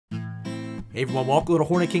Hey everyone, welcome to the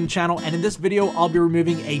Hornet King channel, and in this video I'll be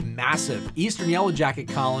removing a massive eastern yellowjacket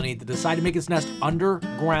colony that decided to make its nest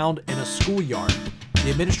underground in a schoolyard.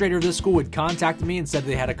 The administrator of this school had contacted me and said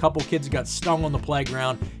they had a couple kids who got stung on the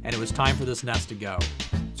playground and it was time for this nest to go.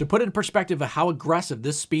 To put it in perspective of how aggressive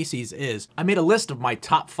this species is, I made a list of my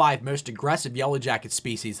top 5 most aggressive yellowjacket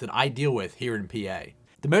species that I deal with here in PA.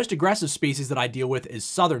 The most aggressive species that I deal with is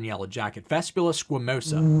southern yellowjacket, Vespula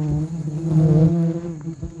squamosa.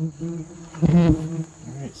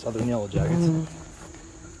 Alright, southern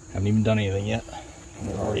yellowjackets. Haven't even done anything yet.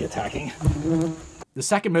 They're already attacking. The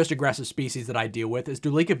second most aggressive species that I deal with is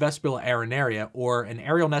Vespula arenaria, or an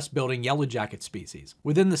aerial nest building yellowjacket species,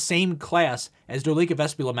 within the same class as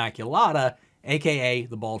Vespula maculata, aka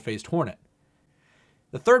the bald-faced hornet.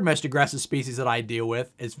 The third most aggressive species that I deal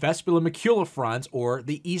with is Vespula maculifrons, or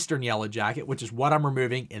the eastern yellowjacket, which is what I'm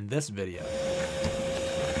removing in this video.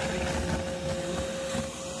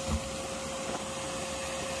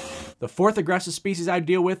 The fourth aggressive species I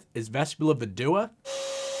deal with is Vespula vidua.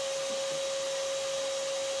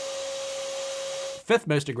 Fifth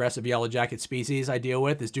most aggressive yellowjacket species I deal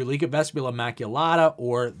with is Vespula maculata,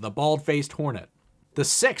 or the bald-faced hornet. The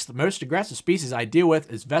sixth most aggressive species I deal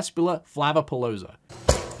with is Vespula flavipulosa.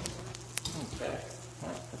 Okay,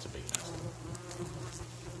 that's a big nest.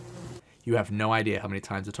 You have no idea how many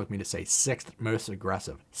times it took me to say sixth most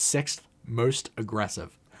aggressive. Sixth most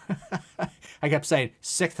aggressive. I kept saying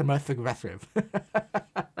sixth most aggressive.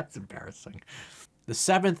 That's embarrassing. The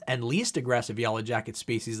seventh and least aggressive yellowjacket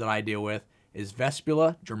species that I deal with is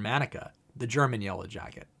Vespula germanica, the German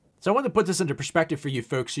yellowjacket. So I wanted to put this into perspective for you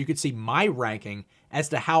folks so you could see my ranking as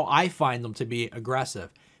to how I find them to be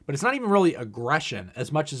aggressive. But it's not even really aggression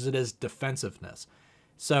as much as it is defensiveness.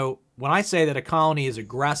 So when I say that a colony is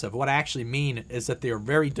aggressive, what I actually mean is that they are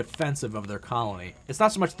very defensive of their colony. It's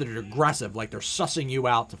not so much that they're aggressive, like they're sussing you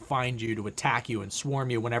out to find you, to attack you, and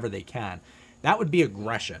swarm you whenever they can. That would be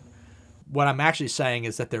aggression. What I'm actually saying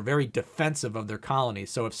is that they're very defensive of their colony.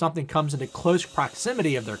 So if something comes into close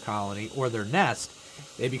proximity of their colony or their nest,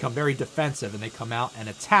 they become very defensive and they come out and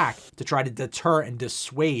attack to try to deter and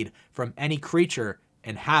dissuade from any creature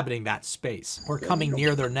inhabiting that space or coming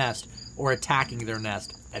near their nest or attacking their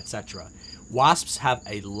nest, etc. Wasps have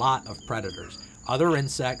a lot of predators, other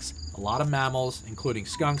insects, a lot of mammals, including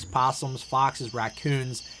skunks, possums, foxes,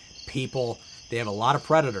 raccoons, people. They have a lot of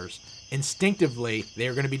predators. Instinctively, they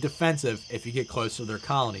are going to be defensive if you get close to their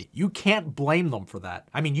colony. You can't blame them for that.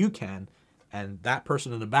 I mean, you can, and that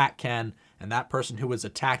person in the back can, and that person who was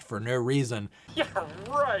attacked for no reason. Yeah,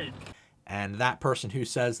 right. And that person who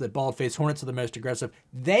says that bald-faced hornets are the most aggressive,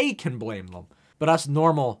 they can blame them. But us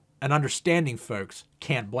normal and understanding folks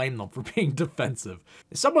can't blame them for being defensive.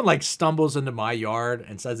 If someone like stumbles into my yard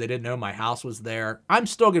and says they didn't know my house was there, I'm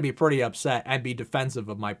still going to be pretty upset and be defensive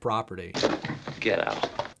of my property. Get out.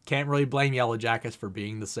 Can't really blame yellowjackets for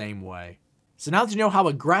being the same way. So now that you know how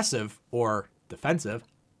aggressive, or defensive,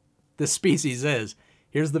 this species is,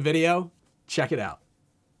 here's the video. Check it out.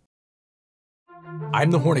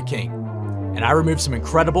 I'm the Hornet King, and I removed some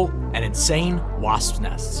incredible and insane wasp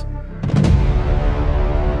nests.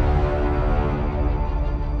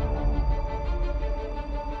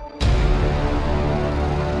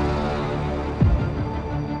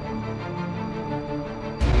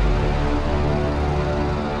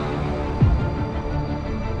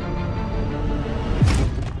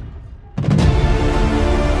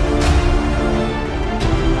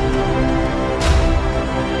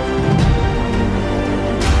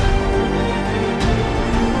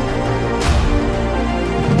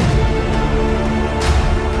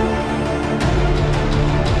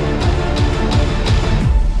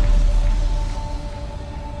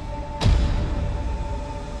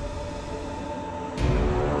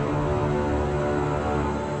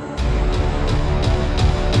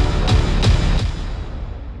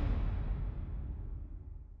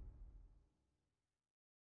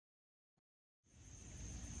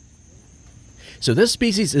 So this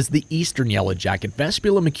species is the eastern yellowjacket,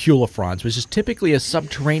 Vespula maculifrons, which is typically a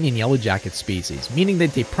subterranean yellowjacket species, meaning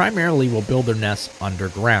that they primarily will build their nests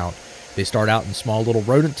underground. They start out in small little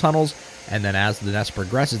rodent tunnels, and then as the nest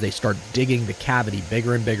progresses, they start digging the cavity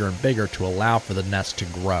bigger and bigger and bigger to allow for the nest to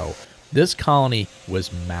grow. This colony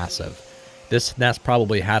was massive. This nest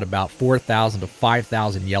probably had about 4,000 to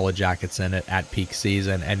 5,000 yellowjackets in it at peak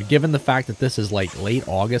season, and given the fact that this is like late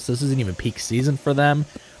August, this isn't even peak season for them,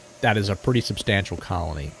 that is a pretty substantial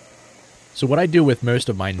colony. So what I do with most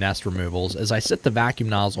of my nest removals is I set the vacuum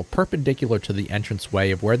nozzle perpendicular to the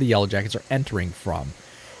entranceway of where the yellowjackets are entering from.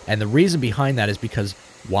 And the reason behind that is because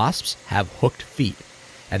wasps have hooked feet.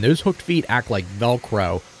 And those hooked feet act like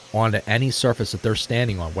Velcro onto any surface that they're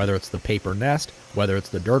standing on, whether it's the paper nest, whether it's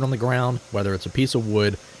the dirt on the ground, whether it's a piece of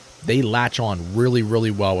wood. They latch on really,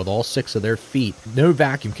 really well with all 6 of their feet. No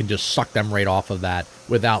vacuum can just suck them right off of that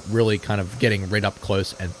without really kind of getting right up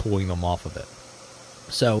close and pulling them off of it.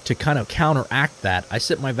 So to kind of counteract that, I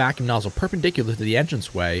sit my vacuum nozzle perpendicular to the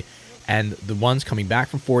entranceway, and the ones coming back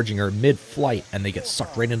from foraging are mid-flight and they get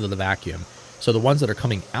sucked right into the vacuum. So the ones that are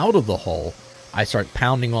coming out of the hole, I start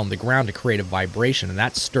pounding on the ground to create a vibration, and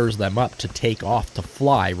that stirs them up to take off, to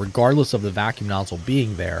fly, regardless of the vacuum nozzle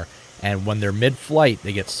being there. And when they're mid-flight,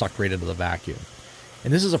 they get sucked right into the vacuum.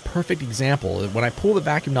 And this is a perfect example. When I pull the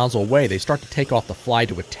vacuum nozzle away, they start to take off the fly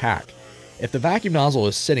to attack. If the vacuum nozzle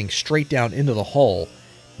is sitting straight down into the hole,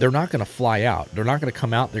 they're not going to fly out. They're not going to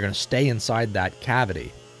come out. They're going to stay inside that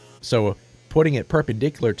cavity. So putting it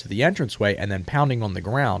perpendicular to the entranceway and then pounding on the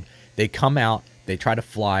ground, they come out, they try to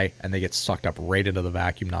fly, and they get sucked up right into the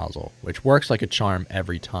vacuum nozzle, which works like a charm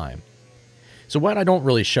every time. So what I don't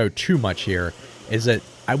really show too much here is that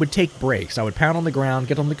I would take breaks. I would pound on the ground,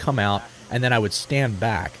 get them to come out, and then I would stand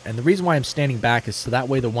back. And the reason why I'm standing back is so that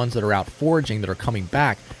way the ones that are out foraging that are coming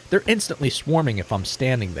back, they're instantly swarming if I'm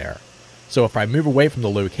standing there. So if I move away from the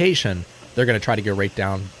location, they're going to try to go right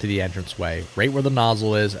down to the entranceway, right where the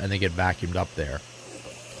nozzle is, and they get vacuumed up there.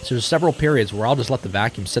 So there's several periods where I'll just let the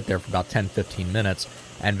vacuum sit there for about 10-15 minutes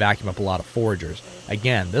and vacuum up a lot of foragers.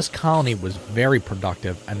 Again, this colony was very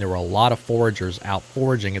productive, and there were a lot of foragers out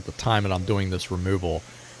foraging at the time that I'm doing this removal.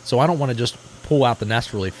 So I don't want to just pull out the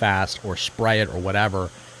nest really fast or spray it or whatever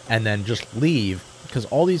and then just leave, because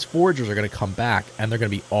all these foragers are going to come back and they're going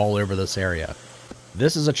to be all over this area.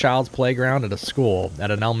 This is a child's playground at a school,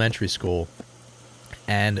 at an elementary school,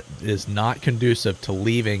 and is not conducive to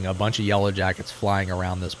leaving a bunch of yellow jackets flying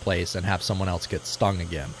around this place and have someone else get stung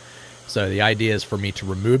again. So the idea is for me to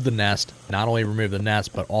remove the nest, not only remove the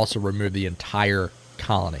nest, but also remove the entire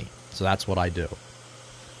colony. So that's what I do.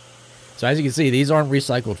 So as you can see, these aren't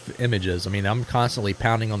recycled images. I mean, I'm constantly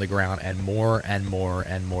pounding on the ground, and more and more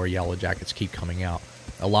and more yellow jackets keep coming out.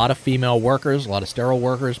 A lot of female workers, a lot of sterile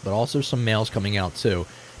workers, but also some males coming out too.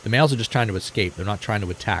 The males are just trying to escape. They're not trying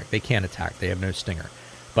to attack. They can't attack. They have no stinger.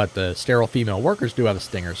 But the sterile female workers do have a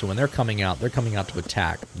stinger, so when they're coming out to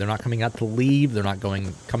attack. They're not coming out to leave. They're not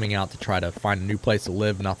coming out to try to find a new place to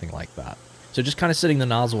live, nothing like that. So just kind of sitting the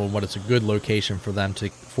nozzle in what it's a good location for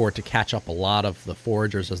it to catch up a lot of the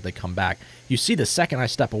foragers as they come back. You see the second I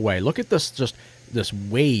step away, look at this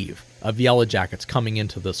wave of yellow jackets coming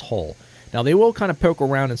into this hole. Now they will kind of poke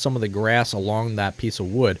around in some of the grass along that piece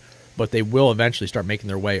of wood, but they will eventually start making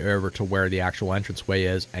their way over to where the actual entranceway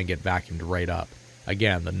is and get vacuumed right up.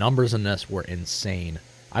 Again, the numbers in this were insane.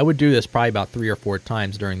 I would do this probably about 3 or 4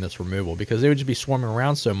 times during this removal because they would just be swarming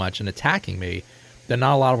around so much and attacking me that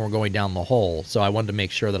not a lot of them were going down the hole. So I wanted to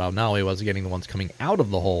make sure that I not only was getting the ones coming out of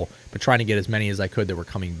the hole, but trying to get as many as I could that were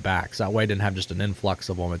coming back. So that way I didn't have just an influx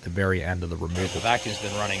of them at the very end of the removal. The vacuum's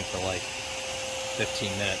been running for like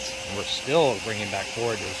 15 minutes, and we're still bringing back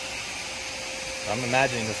foragers. So I'm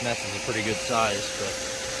imagining this nest is a pretty good size,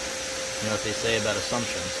 but you know what they say about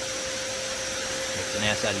assumptions. Makes an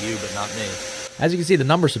ass out of you, but not me. As you can see, the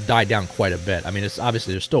numbers have died down quite a bit. I mean, it's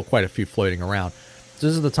obviously there's still quite a few floating around. So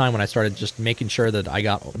this is the time when I started just making sure that I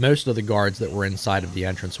got most of the guards that were inside of the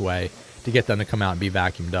entranceway to get them to come out and be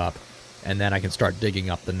vacuumed up, and then I can start digging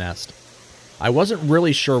up the nest. I wasn't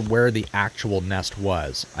really sure where the actual nest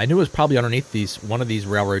was. I knew it was probably underneath one of these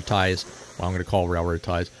railroad ties. Well, I'm going to call railroad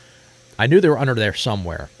ties. I knew they were under there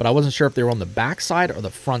somewhere, but I wasn't sure if they were on the back side or the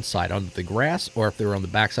front side, under the grass, or if they were on the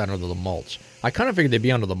back side under the mulch. I kind of figured they'd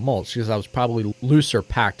be under the mulch because that was probably looser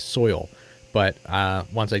packed soil. But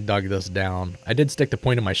once I dug this down, I did stick the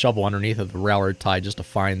point of my shovel underneath of the railroad tie just to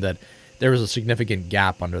find that there was a significant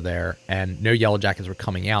gap under there, and no yellow jackets were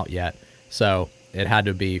coming out yet. So it had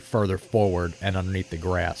to be further forward and underneath the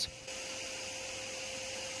grass.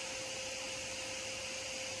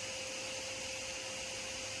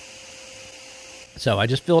 So I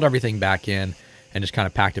just filled everything back in and just kind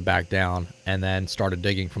of packed it back down and then started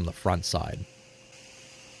digging from the front side.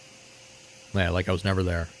 Yeah, like I was never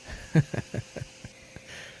there.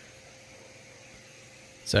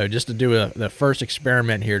 So just to do the first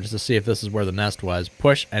experiment here, just to see if this is where the nest was,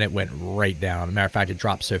 push, and it went right down. As a matter of fact, it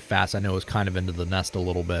dropped so fast, I know it was kind of into the nest a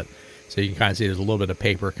little bit. So you can kind of see there's a little bit of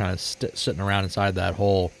paper kind of sitting around inside that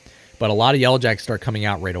hole. But a lot of yellow jackets start coming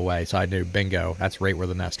out right away, so I knew, bingo, that's right where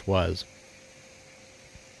the nest was.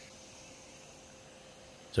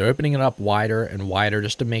 So opening it up wider and wider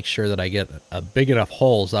just to make sure that I get a big enough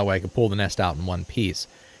hole so that way I can pull the nest out in one piece.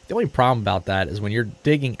 The only problem about that is when you're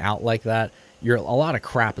digging out like that, a lot of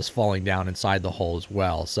crap is falling down inside the hole as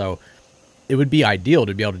well. So it would be ideal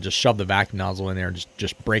to be able to just shove the vacuum nozzle in there and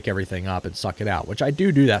just break everything up and suck it out, which I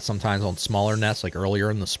do that sometimes on smaller nests, like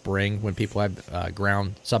earlier in the spring when people have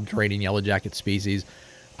ground subterranean yellow jacket species.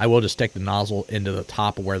 I will just stick the nozzle into the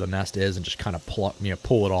top of where the nest is and just kind of pull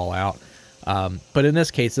it all out. But in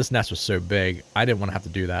this case, this nest was so big, I didn't want to have to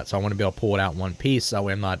do that. So I want to be able to pull it out in one piece, so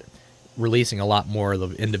I'm not releasing a lot more of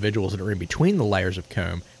the individuals that are in between the layers of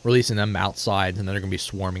comb, releasing them outside, and then they're going to be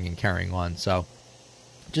swarming and carrying on. So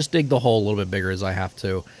just dig the hole a little bit bigger as I have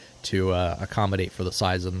to accommodate for the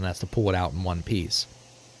size of the nest to pull it out in one piece.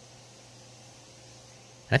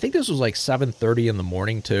 And I think this was like 7:30 in the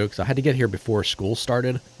morning too, because I had to get here before school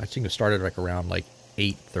started. I think it started like around like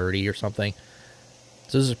 8:30 or something.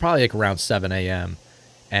 So this is probably like around 7 a.m.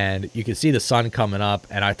 And you can see the sun coming up,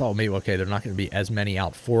 and I thought maybe, okay, they're not going to be as many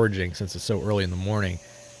out foraging since it's so early in the morning.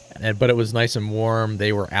 But it was nice and warm.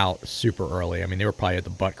 They were out super early. I mean, they were probably at the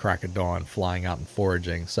butt crack of dawn flying out and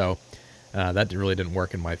foraging. So that really didn't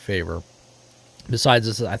work in my favor. Besides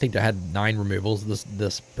this, I think they had 9 removals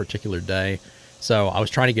this particular day. So I was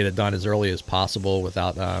trying to get it done as early as possible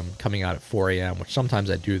without coming out at 4 a.m., which sometimes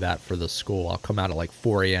I do that for the school. I'll come out at like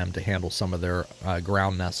 4 a.m. to handle some of their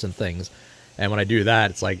ground nests and things. And when I do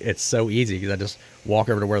that, it's so easy because I just walk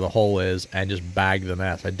over to where the hole is and just bag the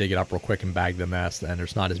nest. I dig it up real quick and bag the nest, and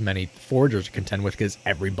there's not as many foragers to contend with because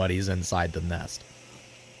everybody's inside the nest.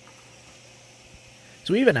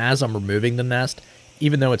 So even as I'm removing the nest,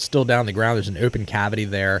 even though it's still down the ground, there's an open cavity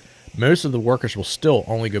there, most of the workers will still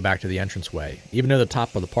only go back to the entranceway. Even though the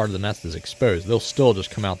top of the part of the nest is exposed, they'll still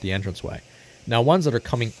just come out the entranceway. Now, ones that are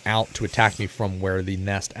coming out to attack me from where the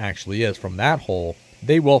nest actually is, from that hole,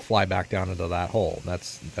 they will fly back down into that hole.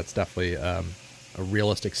 That's definitely a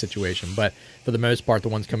realistic situation. But for the most part, the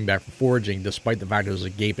ones coming back from foraging, despite the fact there's a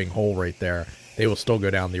gaping hole right there, they will still go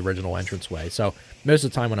down the original entranceway. So most of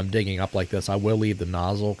the time when I'm digging up like this, I will leave the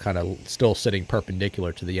nozzle kind of still sitting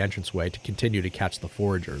perpendicular to the entranceway to continue to catch the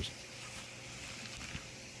foragers.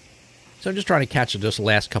 So I'm just trying to catch just the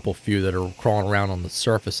last couple few that are crawling around on the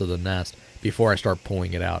surface of the nest before I start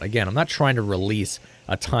pulling it out. Again, I'm not trying to release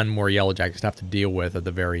a ton more yellow jackets to have to deal with at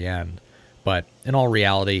the very end. But in all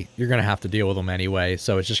reality, you're going to have to deal with them anyway,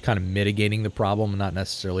 so it's just kind of mitigating the problem and not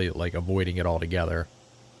necessarily like avoiding it altogether.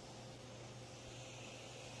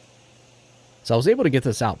 So I was able to get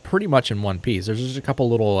this out pretty much in one piece. There's just a couple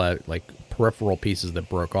little like peripheral pieces that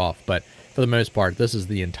broke off, but for the most part, this is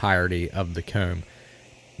the entirety of the comb.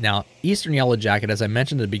 Now, eastern yellow jacket, as I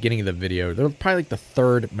mentioned at the beginning of the video, they're probably like the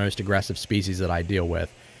 3rd most aggressive species that I deal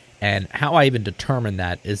with. And how I even determine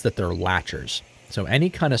that is that they're latchers. So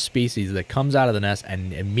any kind of species that comes out of the nest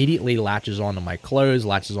and immediately latches onto my clothes,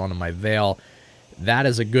 latches onto my veil, that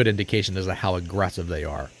is a good indication as to how aggressive they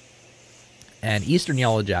are. And eastern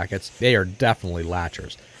yellow jackets, they are definitely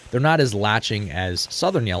latchers. They're not as latching as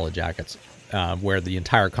southern yellow jackets, where the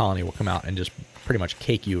entire colony will come out and just pretty much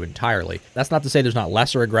cake you entirely. That's not to say there's not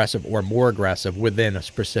lesser aggressive or more aggressive within a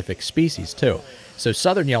specific species too. So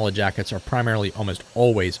southern yellow jackets are primarily almost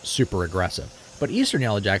always super aggressive. But eastern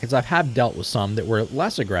yellow jackets, I have dealt with some that were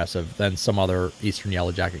less aggressive than some other eastern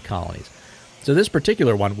yellow jacket colonies. So this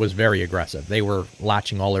particular one was very aggressive. They were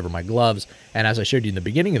latching all over my gloves, and as I showed you in the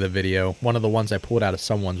beginning of the video, one of the ones I pulled out of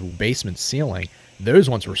someone's basement ceiling, those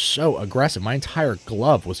ones were so aggressive. My entire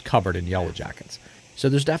glove was covered in yellow jackets. So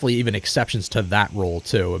there's definitely even exceptions to that rule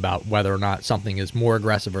too, about whether or not something is more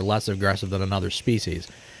aggressive or less aggressive than another species.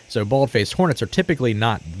 So bald-faced hornets are typically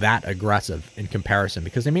not that aggressive in comparison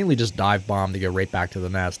because they mainly just dive bomb to go right back to the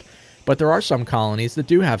nest. But there are some colonies that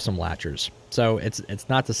do have some latchers. So it's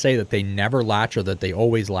not to say that they never latch or that they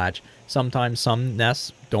always latch. Sometimes some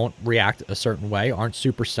nests don't react a certain way, aren't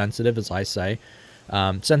super sensitive, as I say.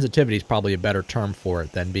 Sensitivity is probably a better term for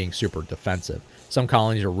it than being super defensive. Some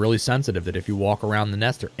colonies are really sensitive that if you walk around the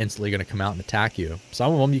nest, they're instantly going to come out and attack you.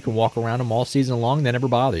 Some of them, you can walk around them all season long, they never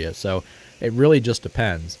bother you. So it really just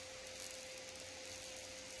depends.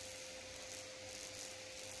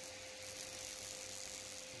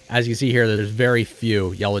 As you see here, there's very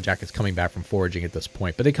few yellow jackets coming back from foraging at this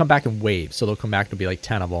point, but they come back in waves. So they'll come back to be like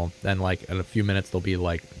 10 of them. Then like in a few minutes, there'll be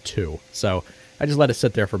like 2. So I just let it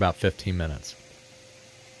sit there for about 15 minutes.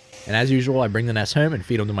 And as usual, I bring the nest home and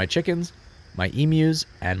feed them to my chickens, my emus,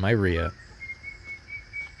 and my Rhea.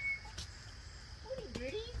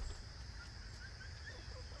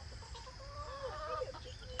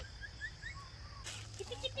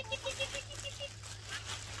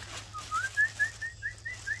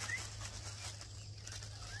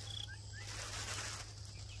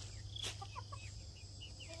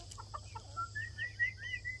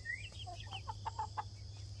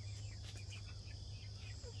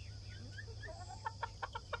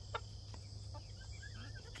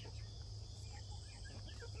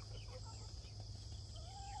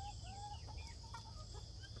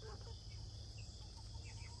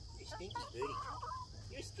 stinky birdie.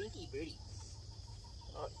 You're a stinky birdie.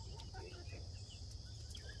 Oh, stinky birdie.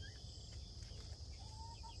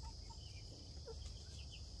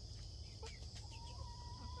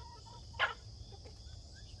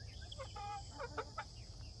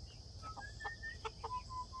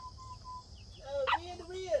 Oh,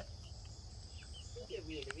 Rhea-the-Rhea. Look at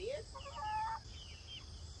Rhea-the-Rhea.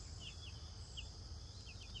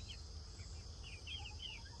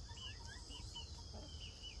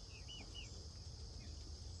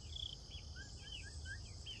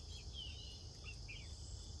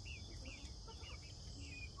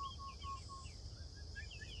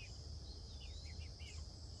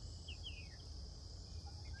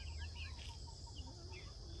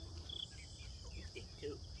 You stink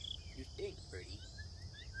too. You stink, birdie.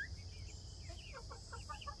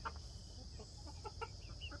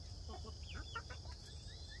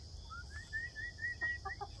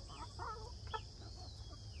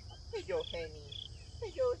 Hello, Henny.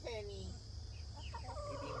 Hello, Henny.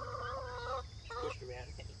 You're being pushed around,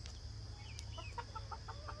 Henny.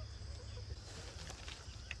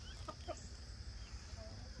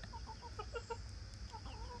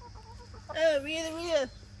 Oh, Rhea-the-Rhea.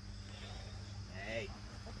 Hey.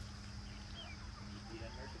 You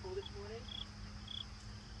unmerciful this morning?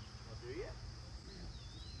 Well, do you?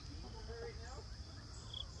 Right now?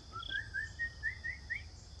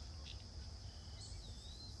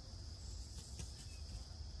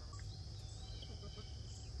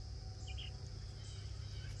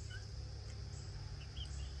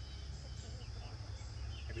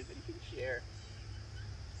 Everybody can share.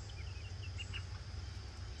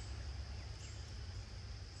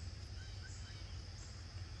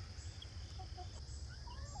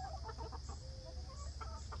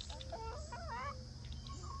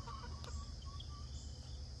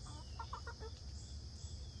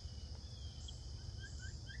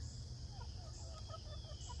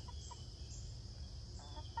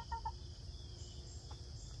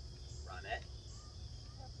 Ronette.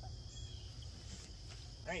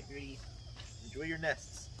 Alright, birdies. Enjoy your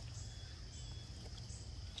nests.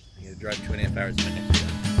 I'm going to drive 2.5 hours to my next job.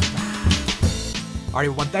 Alright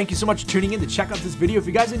everyone, thank you so much for tuning in to check out this video. If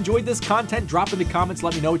you guys enjoyed this content, drop in the comments,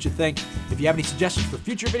 let me know what you think. If you have any suggestions for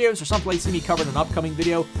future videos or someplace to see me cover in an upcoming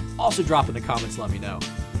video, also drop in the comments, let me know.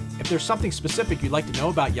 If there's something specific you'd like to know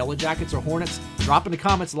about yellow jackets or hornets, drop in the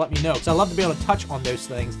comments and let me know, because I love to be able to touch on those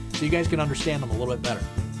things so you guys can understand them a little bit better.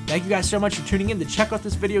 Thank you guys so much for tuning in to check out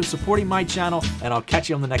this video, supporting my channel, and I'll catch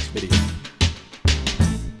you on the next video.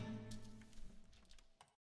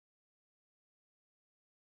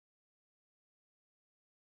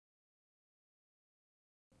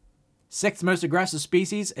 Sixth most aggressive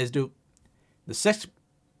species is the sixth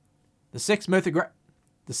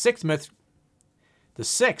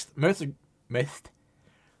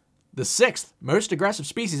most aggressive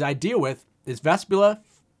species I deal with is Vespula.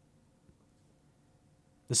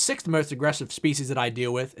 The sixth most aggressive species that I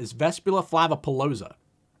deal with is Vespula flavipullosa.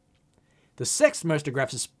 The sixth most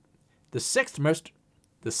aggressive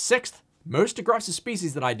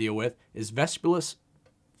species that I deal with is Vespula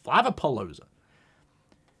flavipullosa.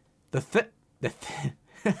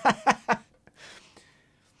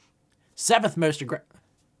 Seventh most aggressive.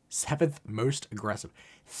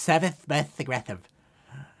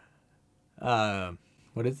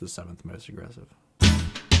 What is the seventh most aggressive?